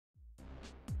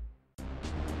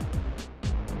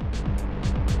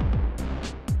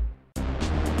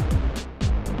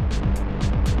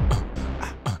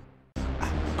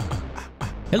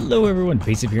Hello everyone,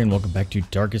 Vaesive here and welcome back to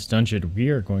Darkest Dungeon. We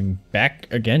are going back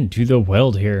again to the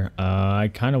Weld here. I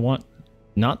kind of want,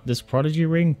 not this Prodigy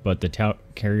ring, but the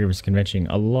Carriers Convention.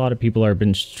 A lot of people have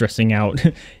been stressing out,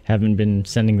 haven't been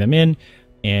sending them in,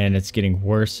 and it's getting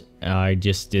worse. I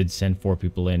just did send 4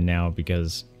 people in now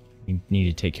because we need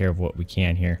to take care of what we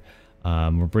can here.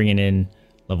 We're bringing in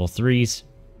level 3s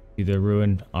to the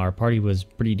ruin. Our party was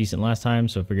pretty decent last time,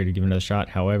 so I figured to give it another shot.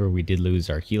 However, we did lose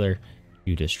our healer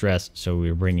due to stress, so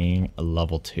we're bringing a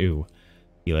level 2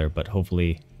 healer, but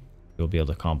hopefully we'll be able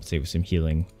to compensate with some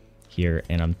healing here.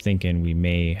 And I'm thinking we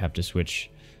may have to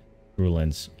switch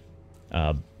Rulin's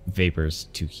vapors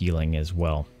to healing as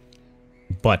well,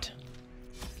 but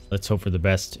let's hope for the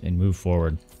best and move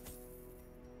forward.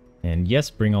 And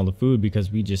yes, bring all the food,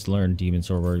 because we just learned Demon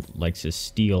Sorber likes to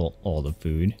steal all the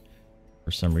food for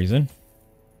some reason,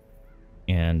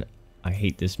 and I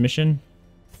hate this mission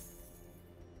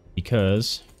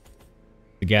because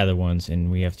the gather ones, and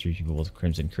we have 3 people with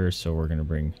Crimson Curse, so we're gonna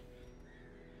bring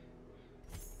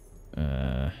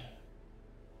 1,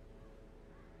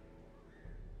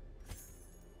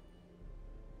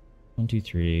 2,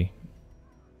 3.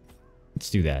 Let's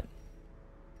do that.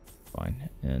 Fine.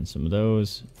 And some of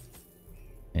those,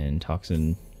 and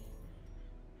toxin.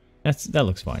 That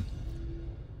looks fine.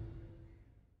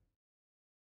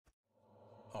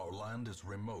 Our land is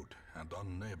remote and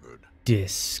unneighbored.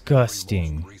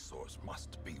 Disgusting. Resource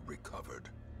must be recovered.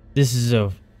 This is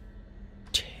a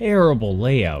terrible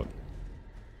layout.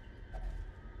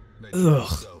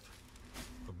 Ugh.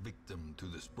 A victim to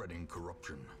the spreading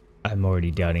corruption. I'm already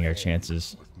doubting our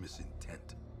chances, With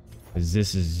misintent. because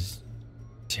this is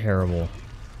terrible.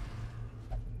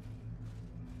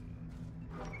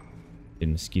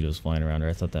 And mosquitoes flying around her.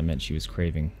 I thought that meant she was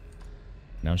craving.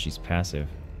 Now she's passive.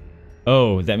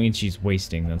 Oh, that means she's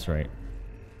wasting. That's right.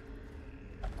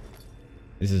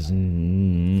 This is...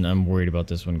 I'm worried about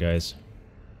this one, guys.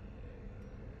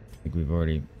 I think we've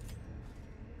already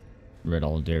read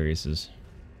all of Darius's.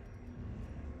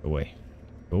 Go away.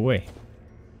 Go away.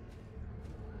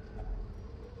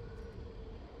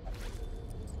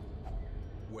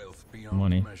 Wealth beyond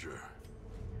Money. measure.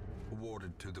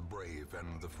 Awarded to the brave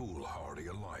and the foolhardy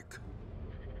alike.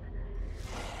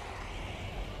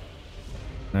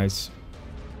 Nice.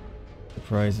 The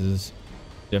prizes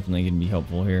definitely gonna be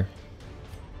helpful here.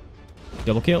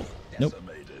 Double kill. Nope.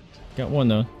 Got one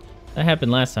though. That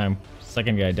happened last time.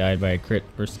 Second guy died by a crit.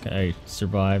 First guy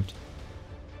survived.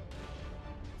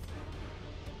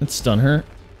 Let's stun her.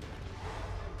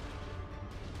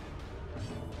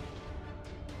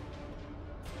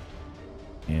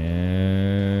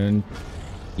 And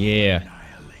yeah.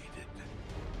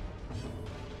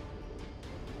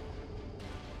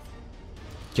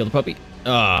 Kill the puppy.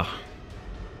 Ah.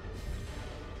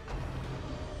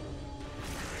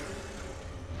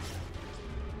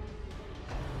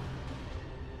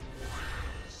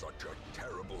 Such a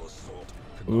terrible assault.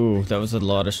 Ooh, that was a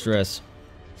lot of stress.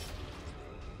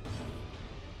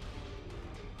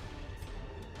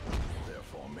 Their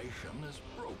formation is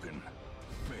broken.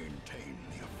 Maintain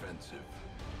the offensive.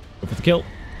 Go for the kill.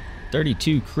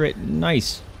 32 crit.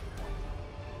 Nice.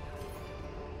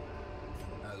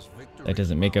 As victory That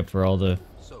doesn't make up for all the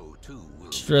so too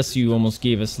will stress you almost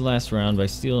gave us last round by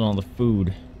stealing all the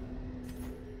food.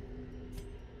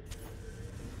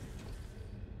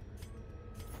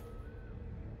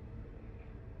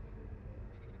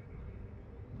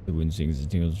 The wound stings and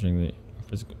tingles string the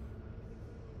physical.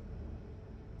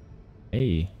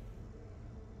 Hey.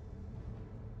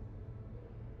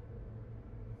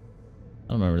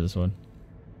 I don't remember this one.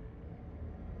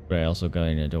 But I also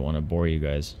kinda don't want to bore you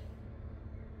guys.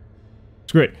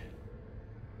 Screw it.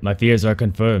 My fears are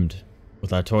confirmed.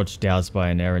 With our torch doused by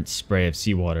an errant spray of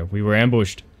seawater, we were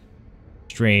ambushed.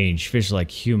 Strange,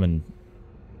 fish-like human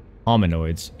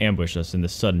hominoids ambushed us in the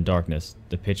sudden darkness.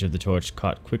 The pitch of the torch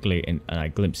caught quickly, and I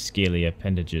glimpsed scaly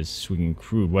appendages swinging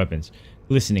crude weapons,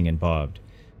 glistening and barbed.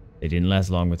 They didn't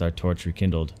last long with our torch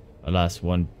rekindled. Alas,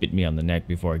 one bit me on the neck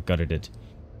before I gutted it.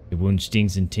 The wound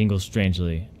stings and tingles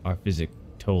strangely. Our physic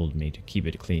told me to keep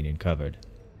it clean and covered.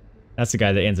 That's the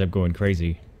guy that ends up going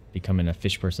crazy, becoming a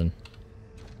fish person.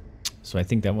 So I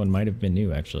think that one might have been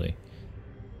new, actually.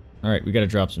 Alright, we gotta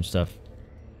drop some stuff.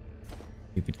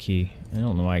 Stupid key. I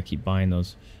don't know why I keep buying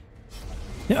those.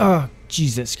 Oh,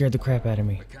 jeez, that scared the crap out of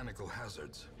me. mechanical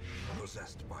hazards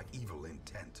possessed by evil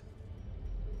intent.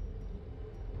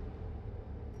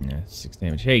 Yeah, 6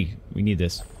 damage. Hey, we need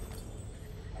this.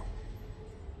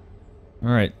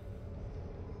 Alright.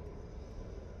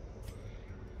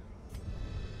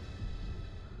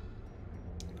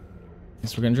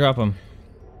 Guess we're gonna drop them.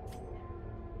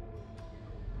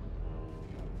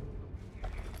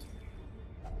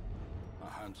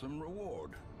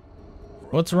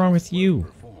 What's wrong with you?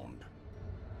 Performed.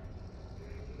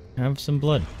 Have some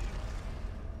blood.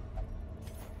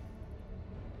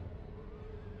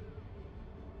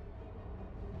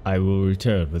 I will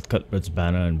return with Cuthbert's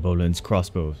banner and Boland's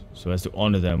crossbow, so as to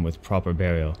honor them with proper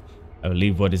burial. I will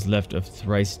leave what is left of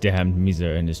thrice damned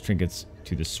Miser and his trinkets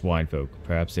to the swine folk.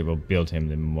 Perhaps they will build him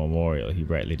the memorial he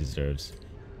rightly deserves.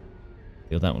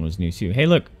 Feel that one was new too. Hey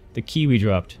look! The key we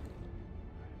dropped.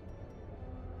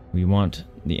 We want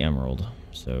the emerald.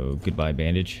 So goodbye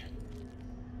bandage.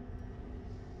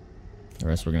 The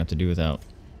rest we're gonna have to do without.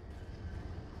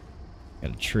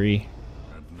 Got a tree.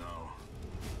 And now,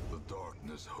 the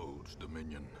darkness holds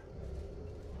dominion.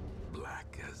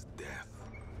 Black as death.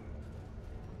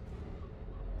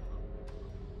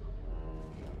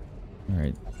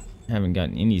 Alright. Haven't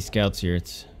gotten any scouts here.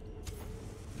 It's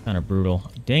kind of brutal.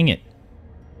 Dang it.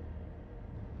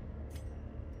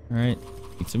 Alright.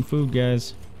 Eat some food,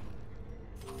 guys.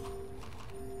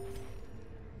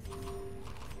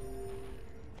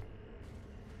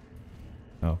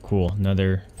 Oh, cool.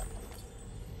 Another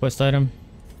quest item.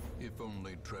 If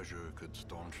only treasure could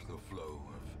staunch the flow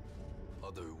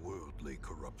of otherworldly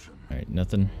corruption. Alright,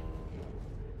 nothing.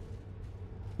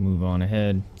 Move on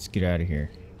ahead. Let's get out of here.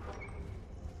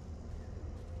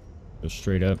 Go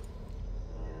straight up.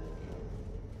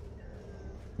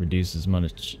 Reduce as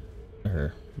much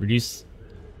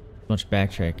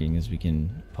backtracking as we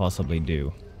can possibly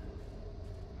do.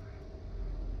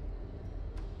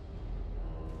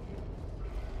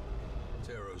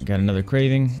 Got another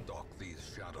craving.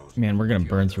 Man, we're gonna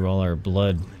burn through all our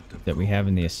blood that we have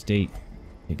in the estate,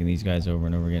 taking these guys over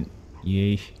and over again.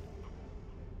 Yay.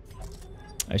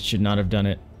 I should not have done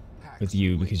it with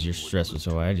you because your stress was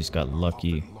so high. I just got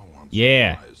lucky.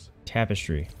 Yeah!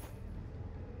 Tapestry.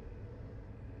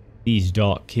 These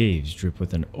dark caves drip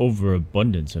with an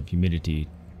overabundance of humidity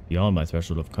beyond my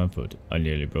threshold of comfort. I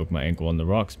nearly broke my ankle on the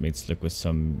rocks made slick with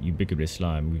some ubiquitous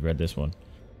slime. We've read this one.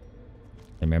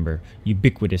 Remember,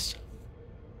 ubiquitous.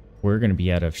 We're gonna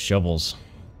be out of shovels.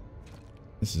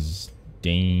 This is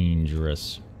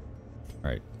dangerous.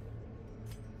 Alright.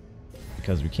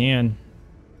 Because we can.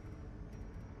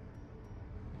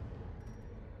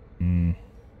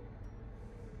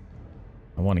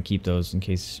 I want to keep those in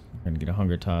case we're gonna get a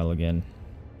hunger tile again.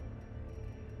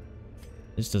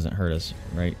 This doesn't hurt us,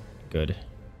 right? Good.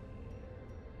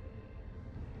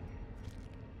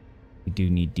 We do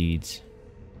need deeds.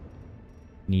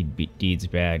 Need deeds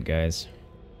bad, guys.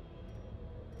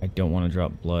 I don't want to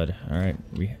drop blood. Alright,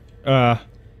 I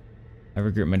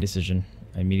regret my decision.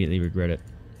 I immediately regret it.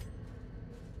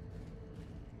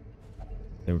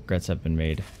 The regrets have been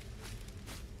made.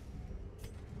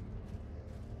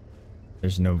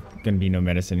 There's gonna be no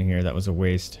medicine here. That was a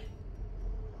waste.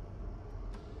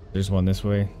 There's one this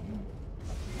way.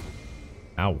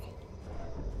 Ow.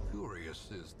 Curious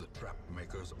is the trap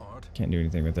maker's art. Can't do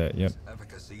anything with that. Yep.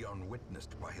 Efficacy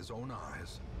unwitnessed by his own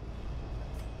eyes.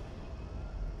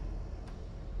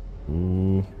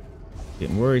 Ooh.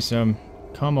 Getting worrisome.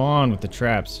 Come on with the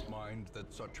traps. Mind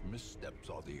that such missteps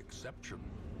are the exception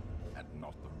and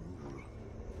not the rule.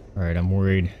 Alright, I'm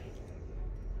worried.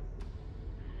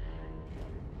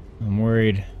 I'm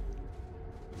worried.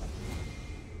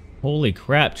 Holy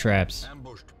crap, traps.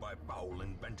 Ambushed by foul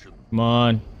invention. Come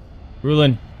on.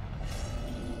 Rulin.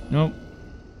 Nope.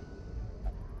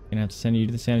 Gonna have to send you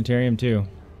to the sanitarium too.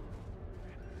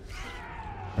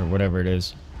 Or whatever it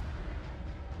is.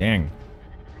 Dang.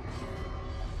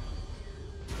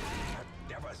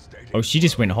 Oh, she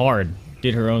just went hard.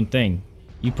 Did her own thing.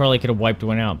 You probably could have wiped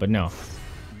one out, but no.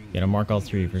 Gotta mark all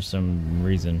three for some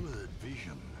reason.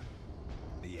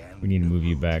 We need to move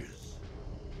you back.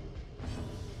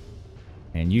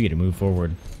 And you get to move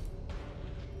forward.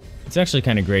 It's actually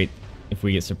kind of great if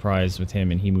we get surprised with him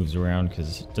and he moves around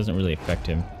because it doesn't really affect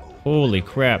him. Holy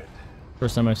crap.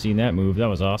 First time I've seen that move. That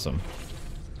was awesome.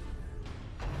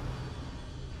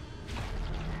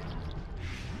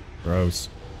 Gross.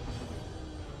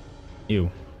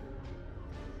 Ew.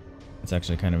 It's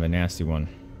actually kind of a nasty one.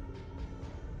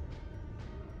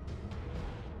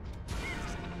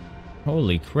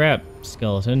 Holy crap,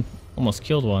 skeleton. Almost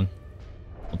killed one.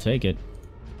 I'll take it.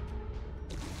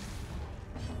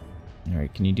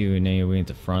 Alright, can you do an AoE at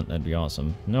the front? That'd be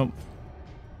awesome. Nope.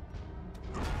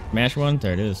 Smash one?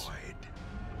 There it is.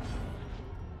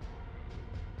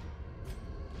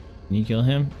 Can you kill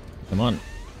him? Come on.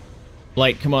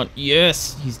 Blight, come on.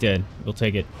 Yes! He's dead. We'll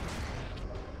take it.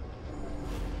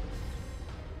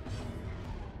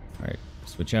 Alright,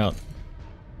 switch out.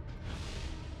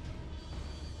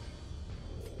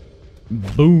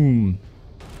 Boom!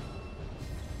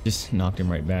 Just knocked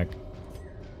him right back.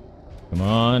 Come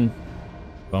on.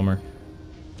 Bummer.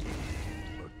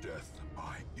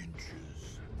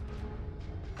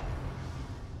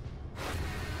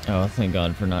 Oh, thank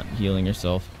God for not healing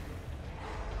yourself.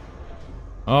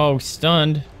 Oh,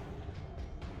 stunned.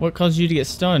 What caused you to get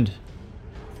stunned?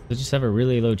 Does it just have a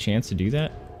really low chance to do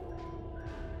that?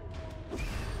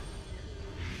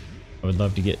 I would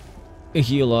love to get a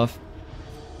heal off.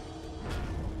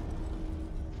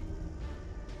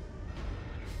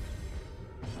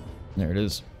 There it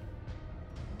is.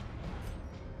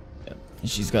 Yep.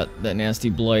 She's got that nasty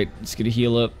blight. Let's get a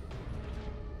heal up.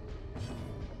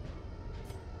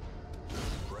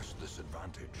 Press this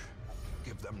advantage.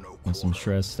 Give them no And some quarter.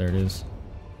 stress. There it is.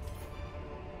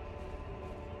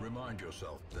 Remind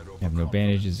yourself that I have no overconfidence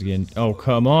bandages again. is Oh, a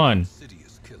come on.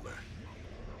 insidious killer.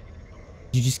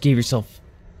 You just gave yourself...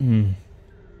 We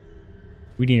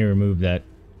need to remove that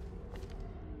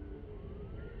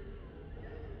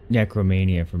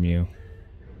necromania from you.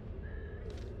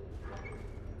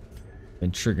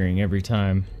 Been triggering every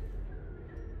time.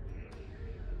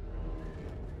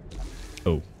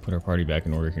 Oh, put our party back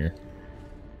in order here.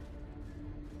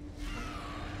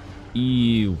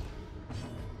 Ew.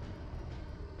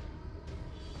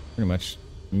 Pretty much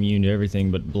immune to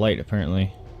everything but blight,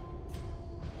 apparently.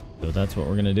 So that's what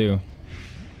we're gonna do.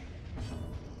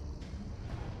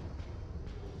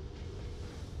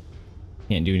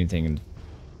 Can't do anything in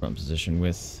front position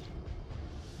with...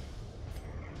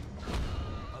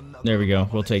 There we go.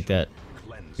 We'll take that.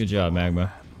 Good job,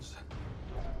 Magma.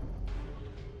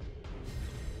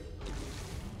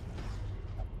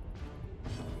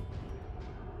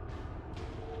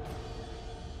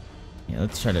 Yeah,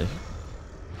 let's try to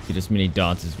get as many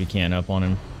dots as we can up on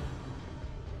him.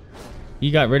 He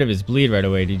got rid of his bleed right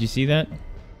away. Did you see that?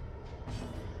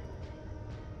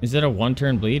 Is that a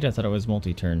one-turn bleed? I thought it was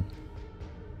multi-turn.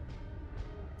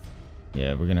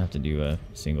 Yeah, we're gonna have to do a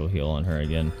single heal on her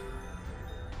again.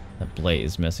 That blight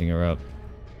is messing her up.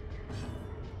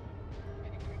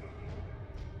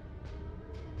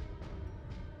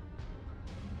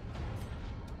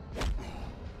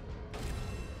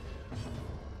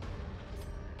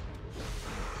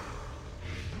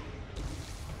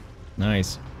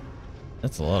 Nice.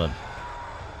 That's a lot of...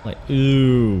 like,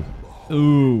 ooh.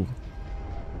 Ooh.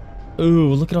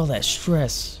 Ooh, look at all that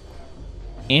stress.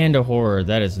 And a horror.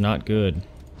 That is not good.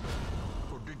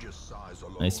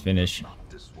 Nice finish.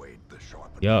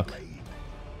 Yuck.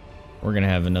 We're gonna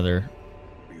have another...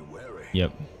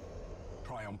 Yep.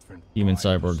 Human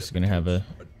Cyborg's gonna have a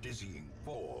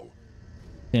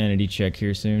sanity check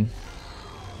here soon.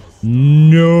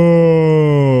 No!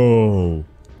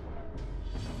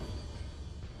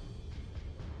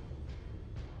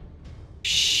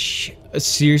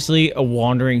 Seriously, a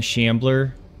wandering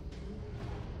shambler?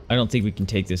 I don't think we can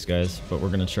take this, guys, but we're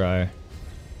gonna try.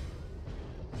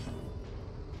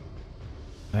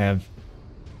 I have...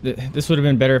 This would have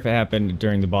been better if it happened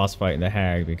during the boss fight in the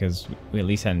Hag, because we at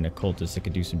least had an occultist that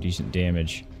could do some decent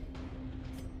damage.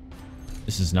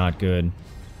 This is not good.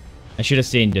 I should have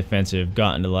stayed in defensive,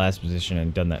 gotten to the last position,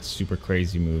 and done that super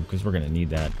crazy move, because we're gonna need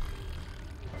that.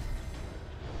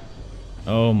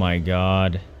 Oh my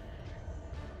god.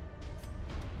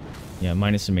 Yeah,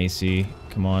 minus some AC.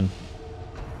 Come on.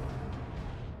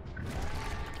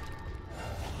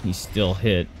 He's still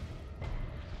hit.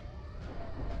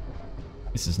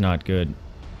 This is not good.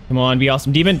 Come on, be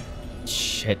awesome, demon!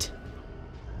 Shit.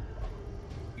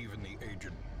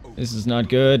 This is not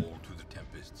good.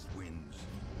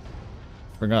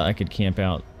 Forgot I could camp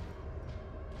out.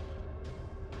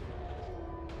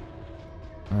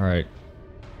 Alright.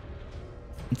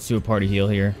 Let's do a party heal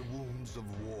here.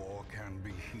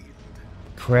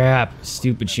 Crap,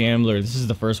 stupid shambler. This is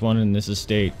the first one in this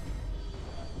estate.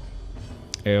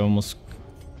 I almost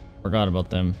forgot about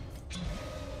them.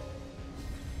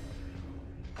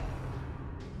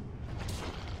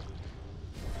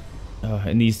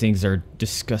 And these things are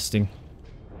disgusting.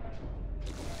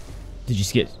 They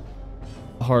just get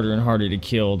harder and harder to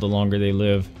kill the longer they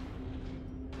live.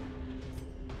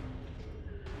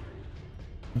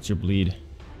 What's your bleed?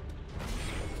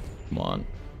 Come on.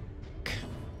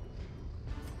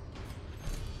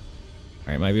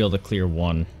 Alright, might be able to clear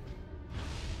one.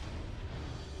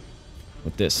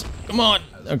 With this. Come on!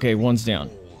 Okay, one's down.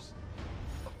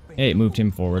 Hey, it moved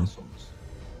him forward.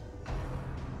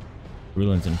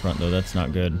 Rulin's in front, though. That's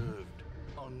not good.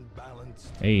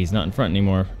 Hey, he's not in front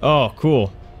anymore. Oh,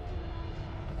 cool.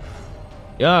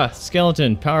 Yeah,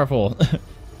 skeleton. Powerful.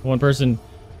 One person.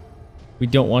 We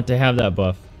don't want to have that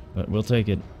buff, but we'll take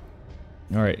it.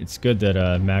 Alright, it's good that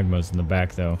Magma's in the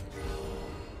back, though.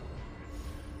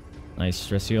 Nice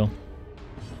stress heal.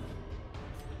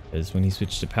 Is when he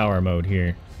switched to power mode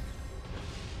here.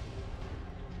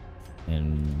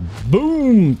 And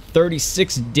boom!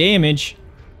 36 damage.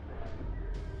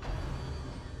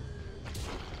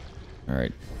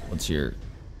 Alright, what's your...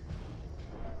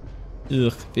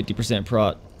 Ugh, 50%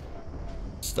 prot.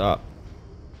 Stop.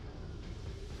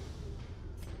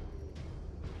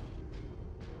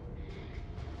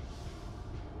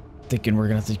 Thinking we're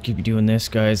gonna have to keep doing this,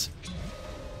 guys.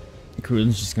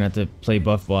 Kruden's just gonna have to play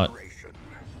buff bot.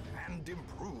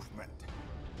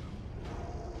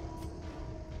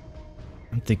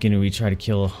 I'm thinking we try to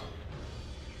kill...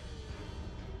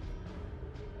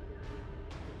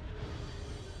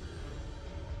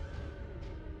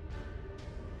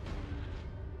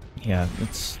 Yeah,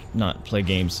 let's not play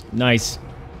games. Nice.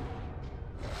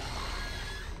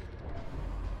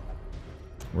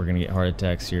 We're gonna get heart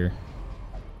attacks here.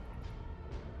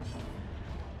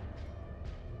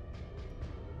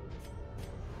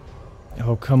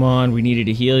 Oh, come on. We needed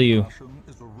to heal you.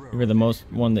 You were the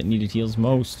one that needed heals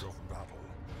most.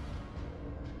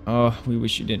 Oh, we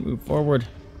wish you didn't move forward.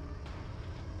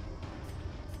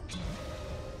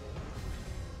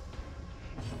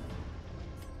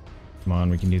 Come on,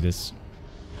 we can do this.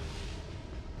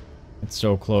 It's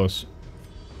so close.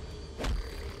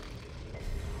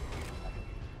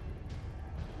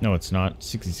 No, it's not.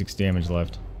 66 damage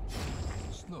left.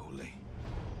 Slowly,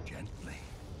 gently.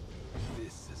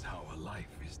 This is how a life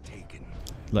is taken.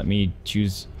 Let me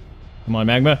choose. Come on,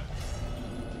 Magma.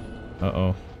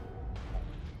 Uh-oh.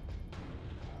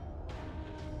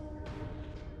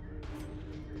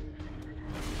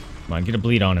 Come on, get a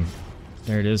bleed on him.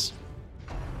 There it is.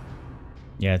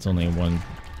 Yeah, it's only one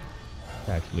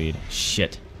attack bleed.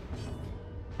 Shit.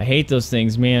 I hate those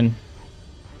things, man.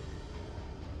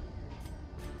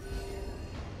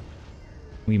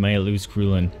 We might lose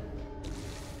Krulin.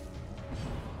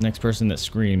 Next person that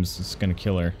screams is gonna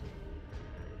kill her.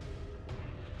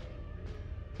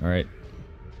 Alright.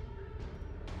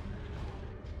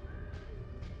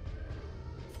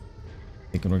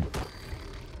 Thinking we're...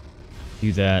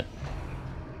 do that.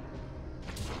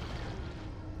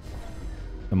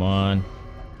 Come on.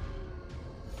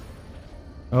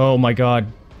 Oh my god.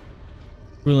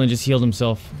 Krulin just healed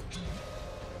himself.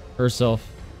 Herself.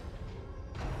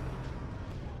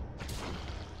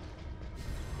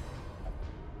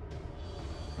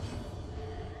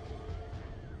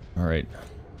 Alright.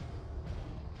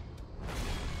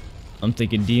 I'm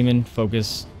thinking demon,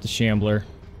 focus the shambler.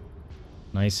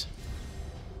 Nice.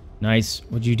 Nice.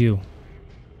 What'd you do?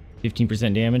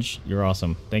 15% damage? You're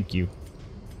awesome. Thank you.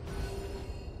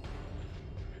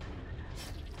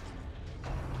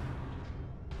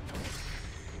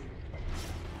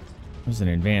 That was an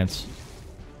advance.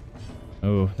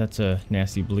 Oh, that's a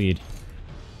nasty bleed.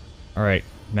 Alright,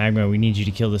 Magma, we need you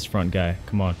to kill this front guy.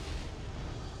 Come on.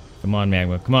 Come on,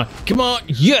 Magma. Come on. Come on!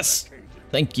 Yes!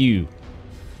 Thank you.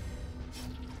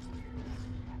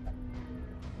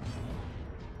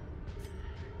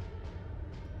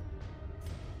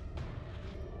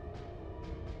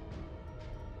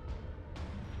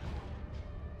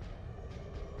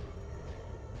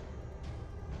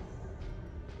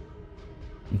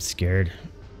 I'm scared.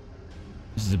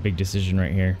 This is a big decision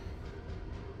right here.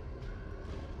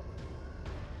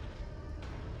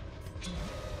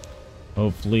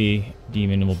 Hopefully,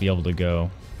 Demon will be able to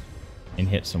go and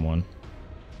hit someone.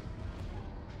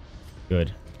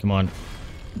 Good. Come on.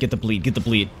 Get the bleed. Get the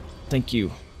bleed. Thank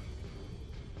you.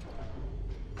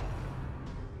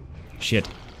 Shit.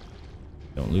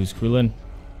 Don't lose Krulin.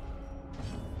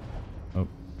 Oh.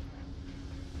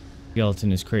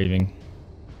 Skeleton is craving.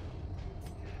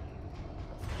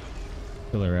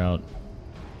 Kill her out.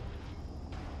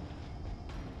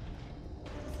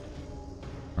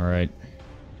 Alright.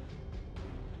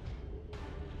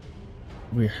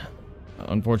 We're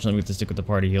unfortunately we have to stick with the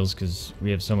party heals because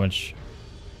we have so much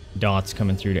dots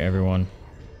coming through to everyone.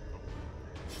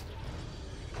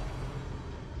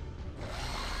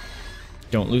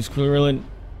 Don't lose Krulin.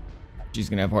 She's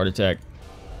gonna have a heart attack.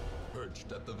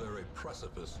 Perched at the very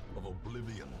precipice of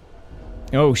oblivion.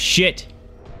 Oh shit!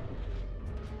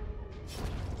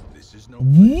 This is no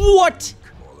What?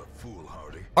 or a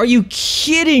foolhardy. Are you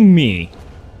kidding me?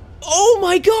 Oh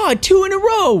my god, 2 in a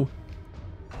row!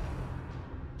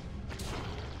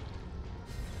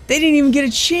 They didn't even get a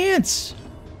chance.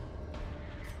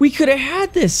 We could have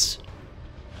had this.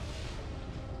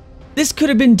 This could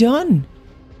have been done.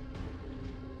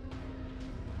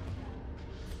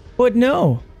 But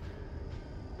no.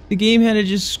 The game had to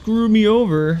just screw me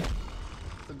over.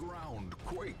 The ground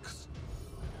quakes.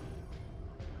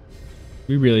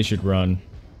 We really should run.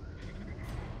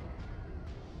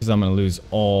 Because I'm going to lose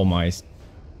all my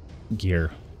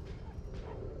gear.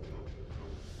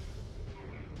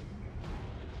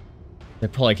 I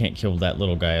probably can't kill that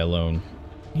little guy alone.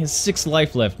 He has 6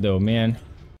 life left though, man.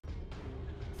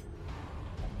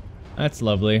 That's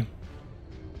lovely.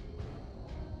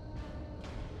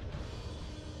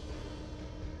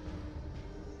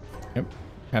 Yep.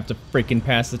 Have to freaking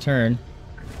pass the turn.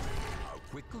 How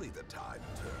quickly the tide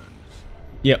turns.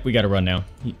 Yep, we gotta run now.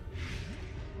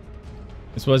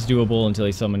 This was doable until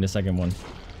he summoned a second one.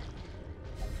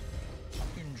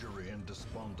 Injury and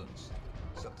despondence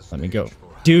set the Let me stage go.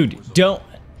 for Dude, hours of don't...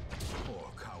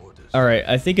 or cowardice. Alright,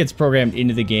 I think it's programmed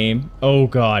into the game. Oh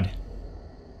god.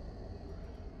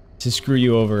 To screw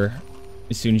you over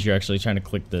as soon as you're actually trying to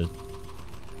click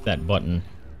that button.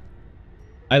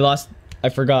 I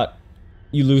forgot.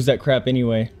 You lose that crap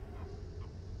anyway.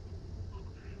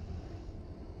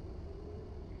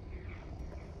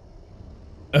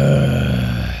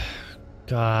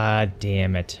 God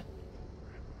damn it.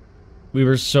 We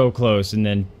were so close, and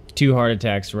then 2 heart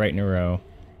attacks right in a row.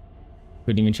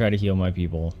 Couldn't even try to heal my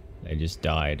people. They just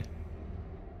died.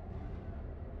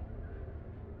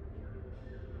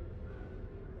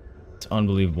 It's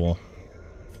unbelievable.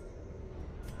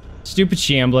 Stupid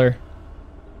shambler.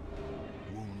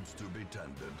 Wounds to be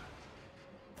tended.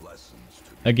 Lessons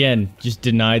to be Again, just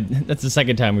denied. That's the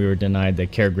second time we were denied the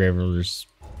Caregivers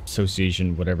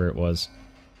Association, whatever it was.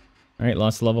 Alright,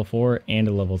 lost a level 4 and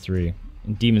a level 3.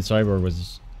 And Demon Cyborg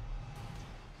was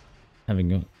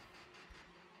having a...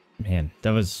 Man,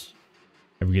 that was...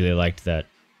 I really liked that.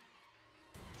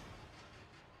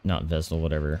 Not Vessel,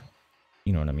 whatever.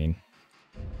 You know what I mean.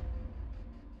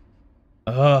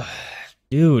 Ugh,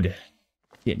 dude.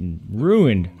 Getting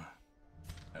ruined.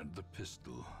 and the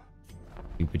pistol.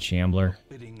 Stupid shambler.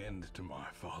 Fitting end to my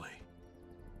folly.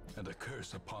 And a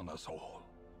curse upon us all.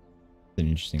 An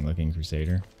interesting looking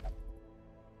Crusader.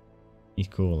 He's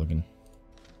cool looking.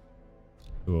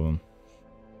 2 of them.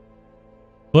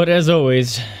 But as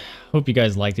always, hope you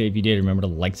guys liked it. If you did, remember to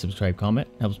like, subscribe, comment.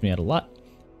 Helps me out a lot.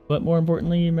 But more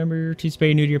importantly, remember to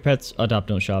spay new to your pets, adopt,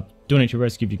 don't shop, donate to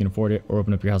rescue if you can afford it, or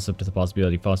open up your house up to the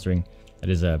possibility of fostering. That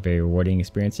is a very rewarding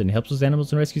experience and helps those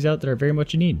animals and rescues out that are very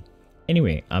much in need.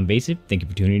 Anyway, I'm Vaesive. Thank you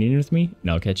for tuning in with me,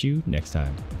 and I'll catch you next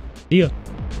time. See ya!